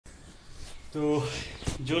तो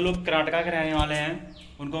जो लोग कर्नाटका के रहने वाले हैं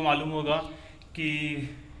उनको मालूम होगा कि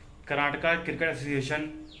कर्नाटका क्रिकेट एसोसिएशन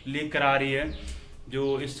लीग करा रही है,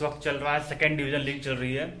 जो इस वक्त चल रहा है, सेकेंड डिवीज़न लीग चल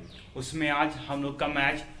रही है। उसमें आज हम लोग का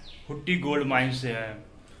मैच हुट्टी गोल्ड माइन से है।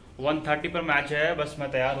 1:30 पर मैच है। बस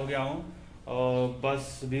मैं तैयार हो गया हूँ और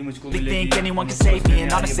बस भी मुझको मिलेगी। Think anyone can save me,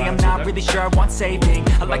 and honestly I'm not really sure I want saving.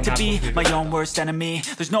 I like to be my own worst enemy.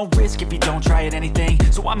 There's no risk if you don't try at anything,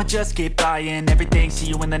 so I'ma just keep buying everything. See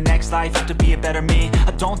you in the next life, have to be a better me.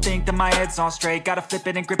 I don't think that my head's on straight, gotta flip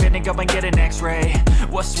it and grip it and go and get an x-ray.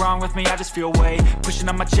 What's wrong with me? I just feel weight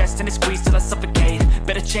pushing on my chest and it squeezes till I suffocate.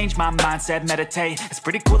 Better change my mindset, meditate. It's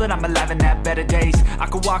pretty cool that I'm alive and have better days.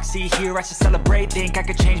 I could walk, see, hear, I should celebrate. Think I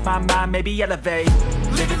could change my mind, maybe elevate.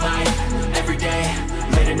 Living life every day,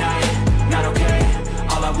 late at night, not okay.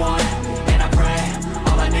 All I want, and I pray,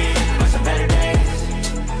 all I need are some better days.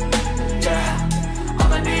 Yeah,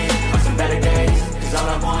 all I need are some better days. Cause all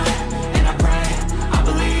I want, and I pray, I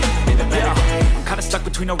believe in the better days. I'm kinda stuck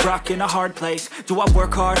between a rock and a hard place. Do I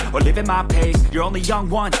work hard or live at my pace? You're only young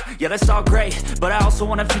once, yeah that's all great, but I also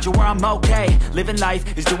want a future where I'm okay. Living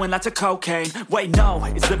life is doing lots of cocaine. Wait no,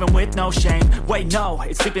 it's living with no shame. Wait no,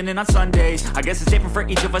 it's sleeping in on Sundays. I guess it's different for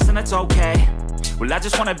each of us and that's okay. Well I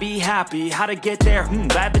just wanna be happy, how to get there?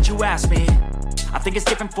 Glad that you asked me. I think it's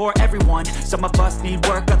different for everyone. Some of us need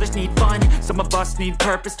work, others need fun. Some of us need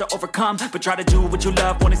purpose to overcome. But try to do what you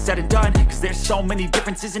love when it's said and done, cause there's so many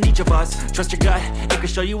differences in each of us. Trust your gut, it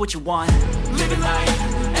can show you what you want. Living life,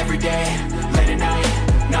 every day, late at night,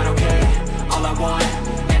 not okay. All I want,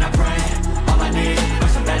 and I pray, all I need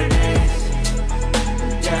are some better days.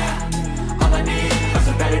 Yeah, all I need are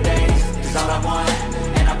some better days. Cause all I want,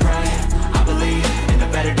 and I pray, I believe in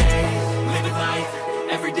the better days. Living life,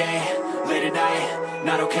 every day, late at night,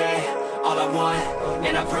 not okay. All I want,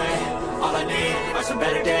 and I pray, all I need are some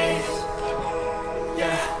better days.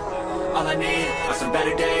 Yeah, all I need are some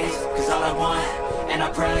better days. Cause all I want, and I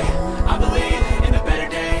pray,